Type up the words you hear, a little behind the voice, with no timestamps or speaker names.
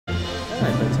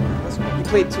this one. He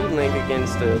played Toon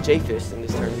against J-Fist in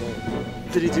this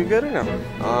tournament. Did he do good or no?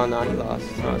 Oh, no, he lost.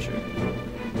 Oh, sure.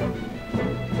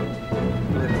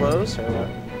 Were they close or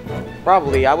what?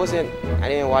 Probably. I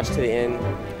didn't watch to the end.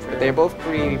 But they're both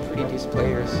pretty decent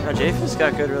players. No, J-Fist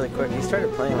got good really quick. He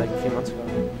started playing like a few months ago.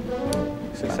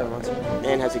 6, 7 months ago.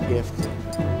 Man has a gift.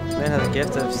 Man has a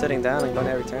gift of sitting down and going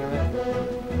to every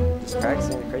tournament. Just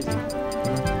practicing like crazy.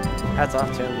 Hats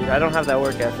off to him, dude. I don't have that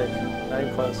work ethic. Not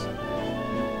even close.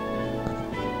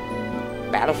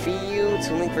 Battlefield,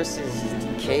 Toon versus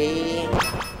DK.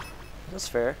 That's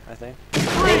fair, I think. 3,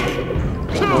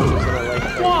 2,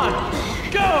 1,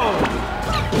 go!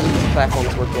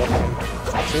 Platforms work well for him.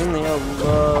 Toon Leo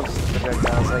loves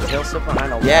projectiles. Like, he'll sit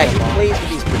behind a wall. Yeah, he plays with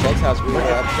these projectiles really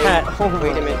well.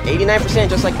 Wait a minute. 89%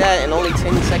 just like that, and only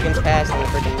 10 seconds passed in the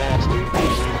freaking match, dude.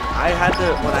 I had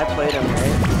to, when I played him,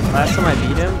 right? Last time I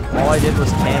beat him, all I did was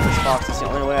camp his box. It's the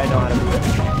only way I know how to beat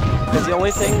him. Because the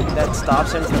only thing that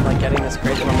stops him from like getting this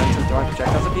crazy momentum throwing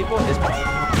projectiles at people is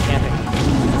camping.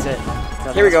 That's it.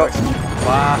 Nothing Here we go. works.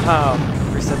 Wow.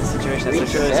 Reset the situation.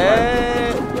 That's really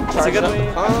smart. It's a good way.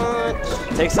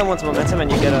 Take someone's momentum and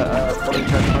you get a fully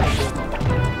charged punch.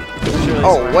 Really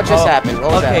smart. What just happened?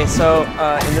 What was okay, that? so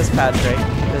in this patch, right,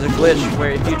 there's a glitch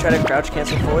where if you try to crouch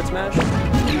cancel forward smash,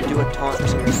 you do a taunt for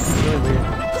some reason. It's really weird.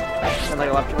 And like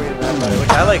a lot of people get mad about it, which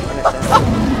I like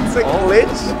understand. It's a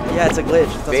glitch? Yeah, it's a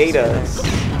glitch. Beta.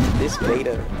 This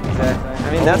beta. Exactly. I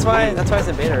mean, that's why it's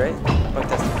in beta, right? Bug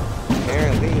testing.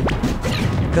 Apparently.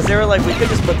 Because they were like, we could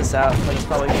just put this out, but it's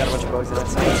probably got a bunch of bugs in it,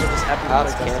 so we're just happy I'll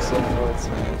to cancel forward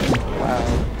smash. Wow.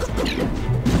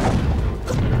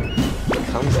 It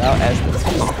comes out as the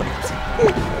taunt.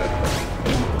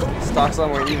 Stocks on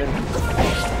were even.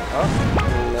 Oh.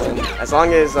 As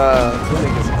long as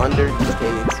Toon is under DK,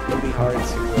 it's really hard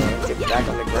to get back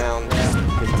on the ground.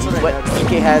 Because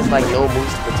DK has like no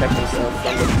moves to protect himself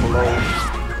from the below.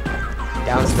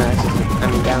 Down smash,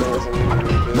 down airs are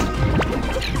really good.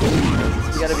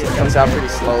 You gotta be. It comes out pretty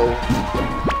slow.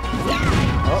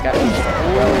 It's gotta be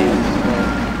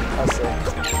I'll say.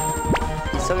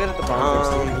 He's so good at the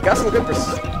bomb. he got some good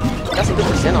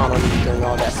percent on him during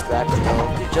all that scrap.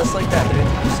 Dude, just like that,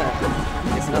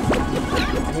 30%. It's nothing.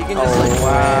 And he can just like,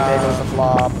 wow. Man, there goes the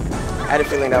flop. I had a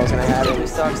feeling that was gonna happen.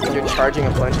 You're charging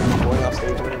a punch and going off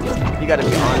stage. You gotta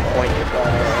be on point with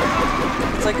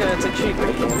it's like cheap,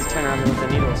 right? You just turn around with the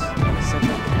needles.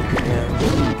 Simple. Yeah.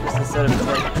 Just instead of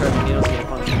like charging needles, you get a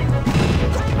punch.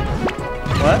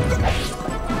 What?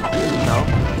 No.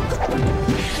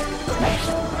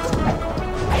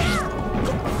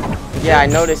 Yeah, I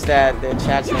noticed that the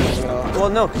chat's changing. Well,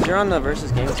 no, because you're on the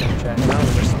versus game center chat. You're not on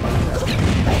the versus punch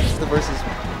chat. It's the versus.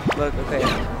 Look, okay.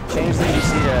 Change the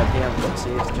UC to PM.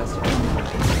 See, it's adjusted.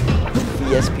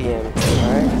 ESPN.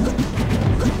 Alright.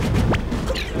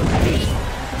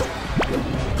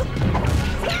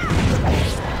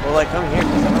 Well, like, come here.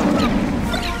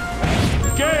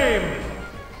 Game!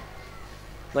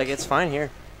 Like, it's fine here.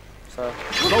 So.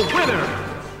 The winner!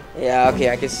 Yeah, okay,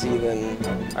 I can see them.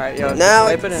 Alright, yo, now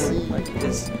type it in, like,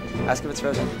 just ask if it's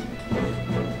frozen.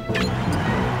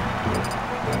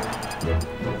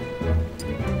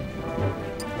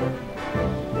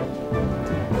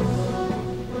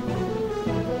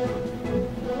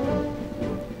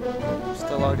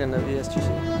 Still logged into VSGC.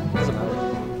 Doesn't matter.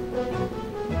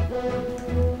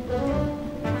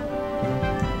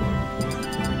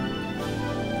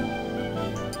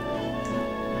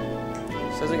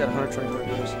 Says I got 124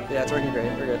 views. Yeah, it's working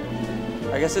great. We're good.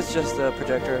 I guess it's just the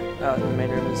projector out in the main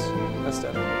room is messed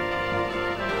up.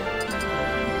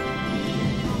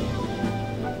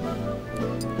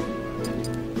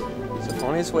 It's the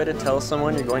funniest way to tell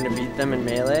someone you're going to beat them in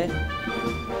Melee. I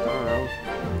don't know.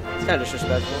 It's kind of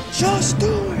disrespectful. Just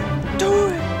do it! Do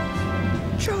it!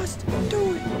 Just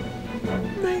do it!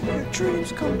 Make your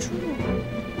dreams come true.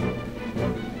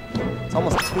 It's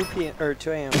almost 2 p.m. or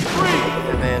 2 a.m.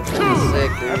 Yeah, man, sick, dude.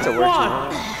 I have to work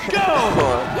tomorrow. Go!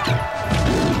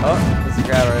 Oh, it's a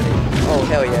grab already. Oh,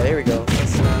 hell yeah, there we go.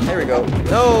 There we go.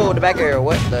 No, the back air,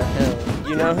 what the hell?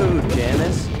 You know who Jam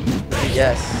is?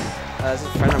 Yes. This is a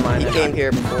friend of mine. He came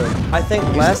here before. I think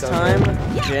last time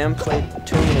Jam played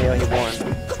Toon Leo, he won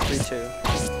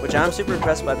 3-2. Which I'm super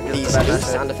impressed by because These of the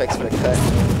sound effects for the cut.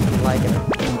 I'm liking it.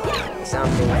 They sound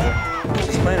cool.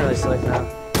 He's playing really slick now.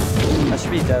 That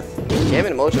should be death. Jam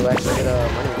and Mojo actually get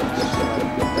money match.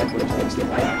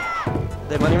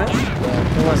 They money match? Yeah.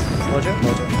 Who wants Mojo?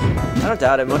 Mojo. I don't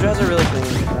doubt it. Mojo has a really clean.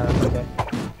 Okay.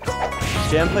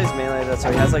 Jam plays melee, that's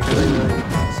why he has like really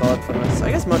solid fundamentals.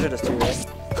 I guess Mojo does too, right?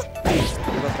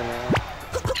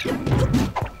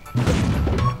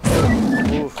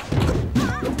 Oof.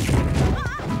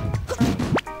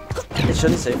 It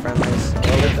shouldn't say friendlies.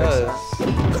 It does.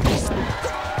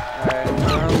 Alright,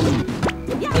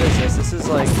 what is this? This is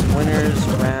like winners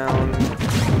round.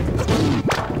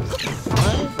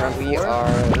 We are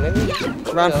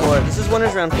Round 4. This is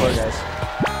winners round 4, guys.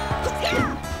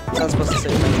 It's not supposed to say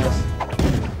friendlies.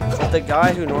 But the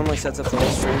guy who normally sets up the whole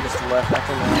stream just left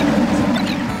after that.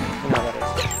 You know how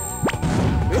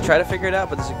that is. We can try to figure it out,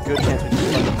 but there's a good chance we just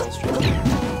fuck up the whole stream.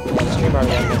 Yeah, the stream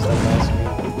already got messed up last week.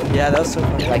 Yeah, that was so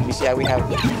funny. Like, you see how we have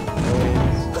names?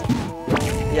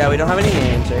 Yeah, we don't have any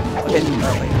names, Jake. Okay,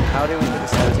 wait, how do we do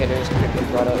this? Commentators quickly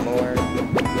brought up more.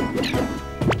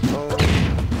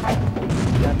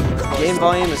 Game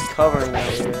volume is covering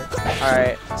that here.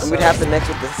 Alright. So we would have to mix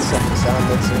with the sound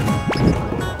mixer.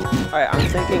 Alright, I'm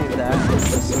thinking that is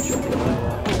the switch. You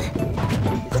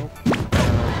think?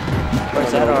 Or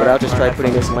is that But I'll just try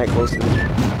putting this mic close to me.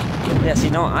 Yeah, see,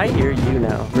 no, I hear you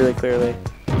now, really clearly.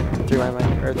 Through my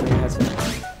mic, or through my headset.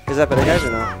 Is that better, guys,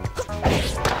 or no?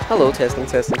 Hello, testing.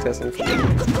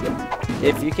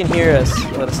 If you can hear us,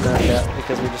 let us know that,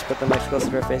 because we just put the mic close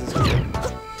to our faces. We're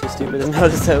too stupid to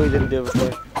notice that we didn't do it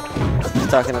before. Just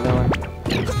talking to no one.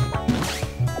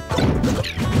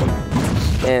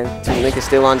 And Toon Link is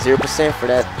still on 0% for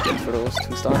those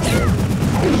 2 stocks.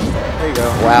 There you go.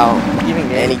 Wow. Even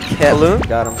game. And he kept. Balloon?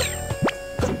 Got him.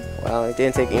 Wow, he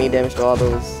didn't take any damage to all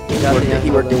those. He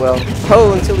worked it well.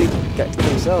 Oh, until he got to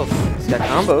himself. He's got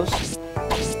combos.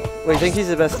 Wait, you think he's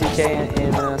the best DK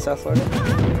in South Florida?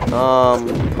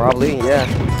 Probably, yeah.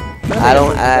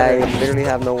 I literally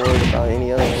have no worries about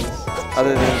any other ones.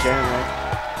 Other than Jam, right?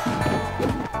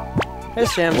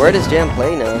 Here's Jam. Where does Jam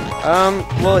play now?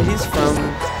 Well, he's from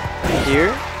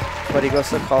here, but he goes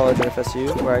to college at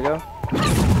FSU, where I go.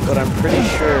 But I'm pretty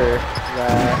sure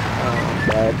that,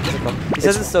 he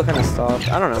says it's still kind of soft.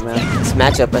 I don't know, man. This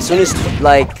matchup, as soon as,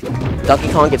 like, Donkey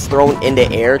Kong gets thrown in the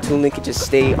air, Toon Link can just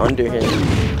stay under him.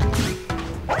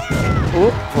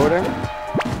 Ooh, forward.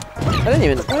 I didn't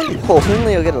even. Oh, Toon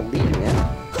Link will get a lead, man.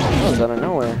 That was out of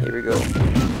nowhere. Here we go.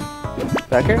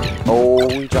 Back here? Oh,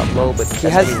 he dropped low, but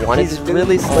he's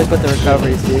really slick with the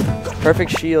recoveries, dude.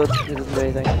 Perfect shield. He doesn't do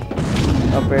anything.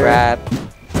 Up air. Grab.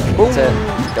 Boom. That's it.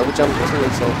 Double jump into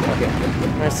it, so okay.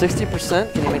 Alright,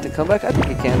 60%. Can you make the comeback? I think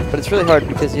you can, but it's really hard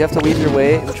because you have to weave your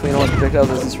way in between all his projectiles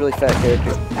as this really fat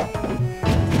character.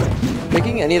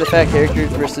 Picking any of the fat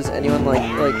characters versus anyone like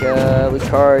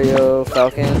Lucario,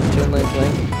 Falcon, Toon Link.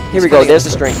 Here we go. There's the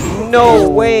string. No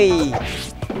way.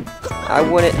 I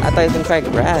thought he was gonna try and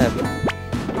grab.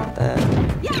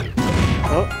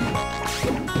 Oh.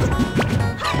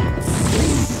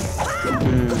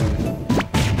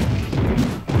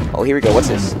 Oh, here we go. What's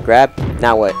this? Grab.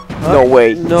 Now what? No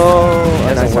way. No.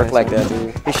 It doesn't work like that,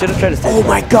 dude. He should have tried to stay. Oh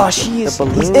my gosh, he's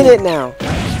in it now.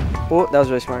 Oh, that was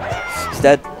really smart. He's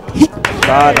dead.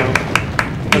 Got him.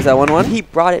 Was that 1-1? He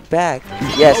brought it back.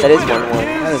 Yes, that is 1-1.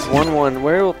 That is 1-1.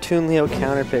 Where will Toon Leo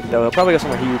counterpick though? He'll probably go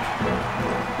somewhere huge.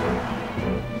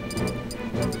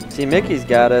 See, Mickey's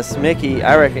got us. Mickey,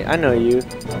 I reckon, I know you.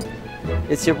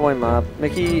 It's your boy Mob.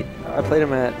 Mickey, I played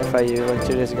him at FIU like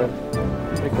 2 days ago.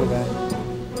 Pretty cool guy.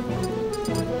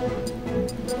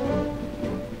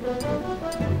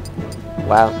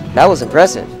 Wow, that was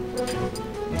impressive.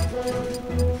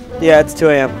 Yeah, it's 2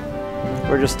 a.m.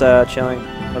 We're just chilling,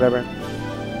 whatever.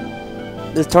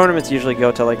 These tournaments usually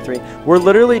go till like 3. We're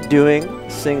literally doing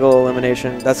single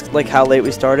elimination. That's like how late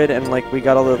we started, and like we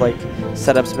got all the like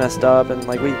setups messed up, and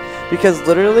like because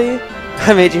literally,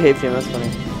 I made you hate PM. That's funny.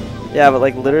 Yeah, but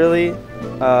like literally,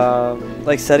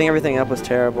 like setting everything up was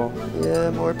terrible.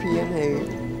 Yeah, more PM hate.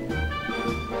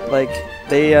 Like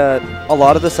they, a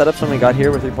lot of the setups when we got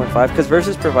here were 3.5, because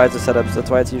Versus provides the setups. That's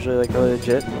why it's usually like really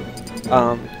legit.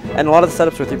 And a lot of the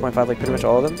setups were 3.5, like pretty much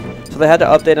all of them. So they had to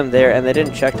update them there, and they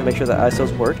didn't check to make sure the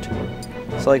ISOs worked.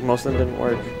 So like most of them didn't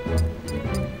work.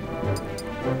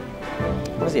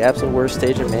 What was the absolute worst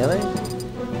stage in Melee? I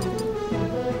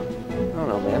don't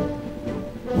know, man.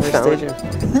 Worst stage in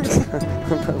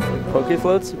Poke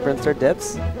Floats? Brimstone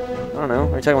Depths? I don't know.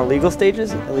 Are you talking about legal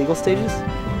stages? Illegal stages?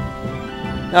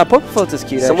 Nah, Poke Floats is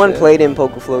cute. Someone actually played in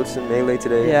Poke Floats in Melee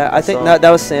today. Yeah, I think that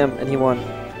was Sam, and he won.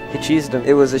 He cheesed him.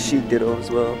 It was a Sheik Ditto as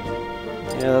well.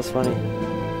 Yeah, that's funny.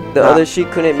 The other Sheik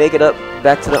couldn't make it up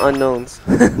back to the unknowns.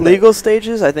 Legal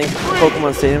stages, I think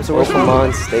Pokemon Stadium's the worst one.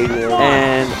 Pokemon Stadium.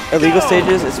 And illegal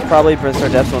stages, it's probably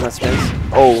Brimstone Depths one that spins.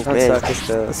 Oh, that man. Sucks.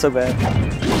 That's so bad.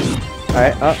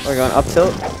 Alright, we're going up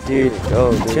tilt. Dude,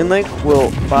 Toon Link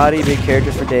will body big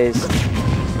characters for days.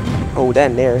 Oh,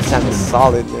 that Nair sounded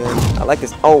solid, man. I like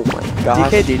this. Oh my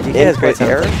gosh. DK, dude. DK has great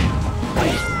air.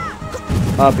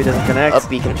 Up, he doesn't connect. Up,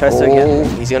 he can try to again.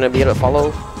 He's gonna be able to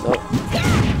follow. Nope.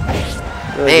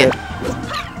 Really Man.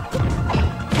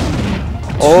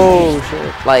 Oh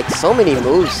shit. Like so many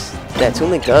moves that Toon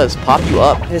Link does pop you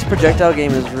up. His projectile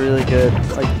game is really good.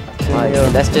 Like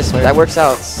That's just that works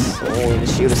out. So the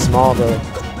shield is small though.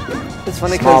 It's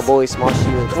funny Small because boy, small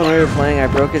shield. when we were playing, I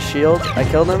broke his shield, I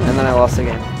killed him, and then I lost the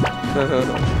game.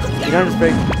 You don't just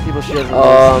break people's shields.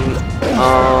 Why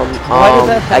did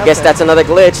that I guess happen? that's another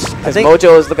glitch. Because think-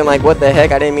 Mojo is looking like, what the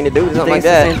heck? I didn't mean to do I something think like it's the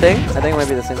that. same thing. I think it might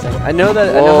be the same thing. I know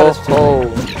that. I know how to.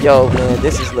 Oh, yo, man,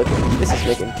 this is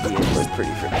making Kian look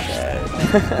pretty freaking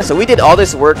bad. So we did all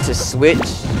this work to switch to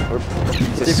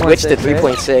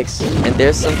 3.6, and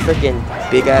there's some freaking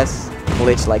big ass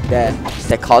glitch like that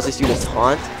causes you to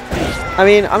taunt. I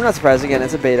mean, I'm not surprised. Again,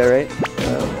 it's a beta, right?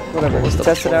 Whatever. What's the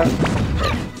Test it out. point?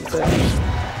 That's it.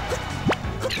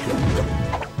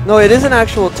 No, it is an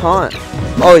actual taunt.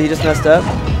 Oh, he just messed up?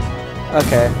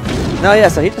 Okay. No, yeah,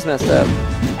 so he just messed up.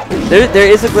 There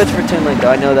is a glitch for Toon Link, though.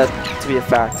 I know that to be a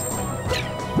fact.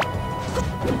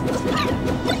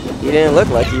 He didn't look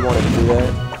like he wanted to do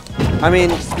that. I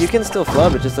mean, you can still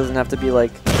flub. It just doesn't have to be,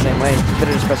 like, the same way. You could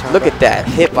have just pressed Look at that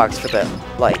hitbox for the,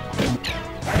 like,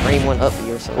 frame one up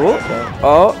or something. Ooh. Like that.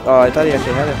 Oh, I thought he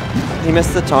actually had it. He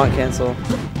missed the taunt cancel.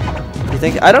 You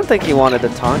think? I don't think he wanted to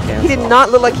taunt cancel. He did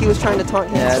not look like he was trying to taunt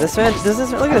him. Yeah, this man,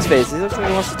 look at his face. He looks like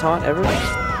he wants to taunt everyone.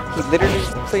 He literally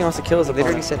Looks like he wants to kill his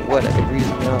literally opponent. said what? I could read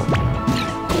him out.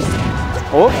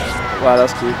 Oh, wow, that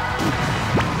was cute.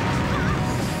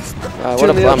 What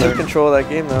a bummer. Took control of that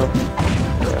game, though.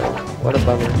 Yeah, what a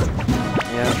bummer.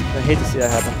 Yeah, I hate to see that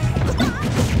happen.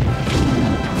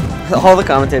 All the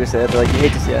commentators say that. They're like, you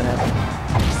hate to see that happen.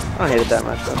 I don't hate it that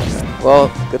much. But okay. Well,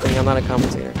 good thing I'm not a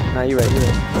commentator. Nah, you're right. You're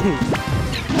right.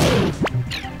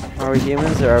 Are we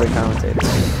humans or are we commentators?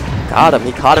 Got him.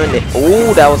 He caught him in the.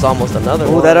 Oh, that was almost another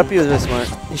one. Oh, that up was really smart.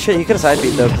 He could have side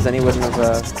beat though, because then he wouldn't have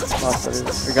lost it.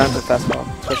 Or gone for fastball,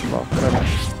 push ball, whatever.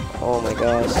 Oh my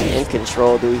gosh, in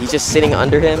control, dude. He's just sitting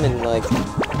under him and like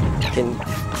can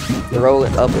throw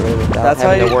it up without That's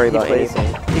how having to worry he about plays.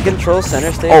 anything. He controls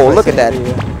center stage. Oh, by look at that.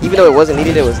 sitting under you. Even though it wasn't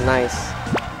needed, it was nice.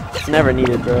 It's never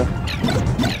needed, bro.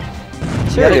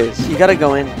 Sure it is. You gotta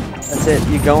go in. That's it.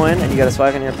 You go in and you gotta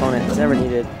swag on your opponent. It's never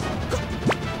needed.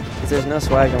 Because there's no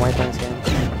swag in White Plains game.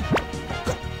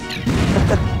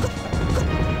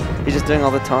 He's just doing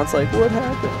all the taunts like, what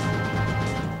happened?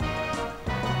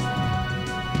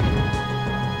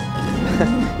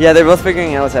 Yeah, they're both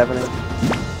figuring out what's happening.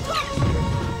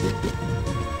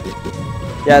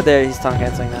 Yeah, there, he's taunt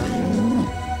canceling now.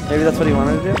 Maybe that's what he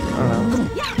wanted to do? I don't know.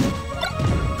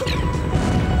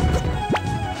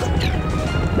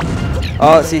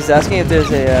 Oh, see, he's asking if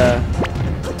there's a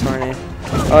tourney.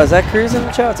 Oh, is that Cruz in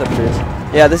the chat? What's up, Cruz?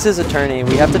 Yeah, this is a tourney.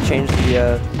 We have to change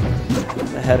the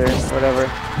header, whatever.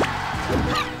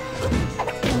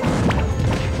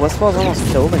 Westfall's almost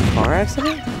killed in car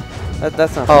accident?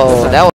 That's not. Oh, that was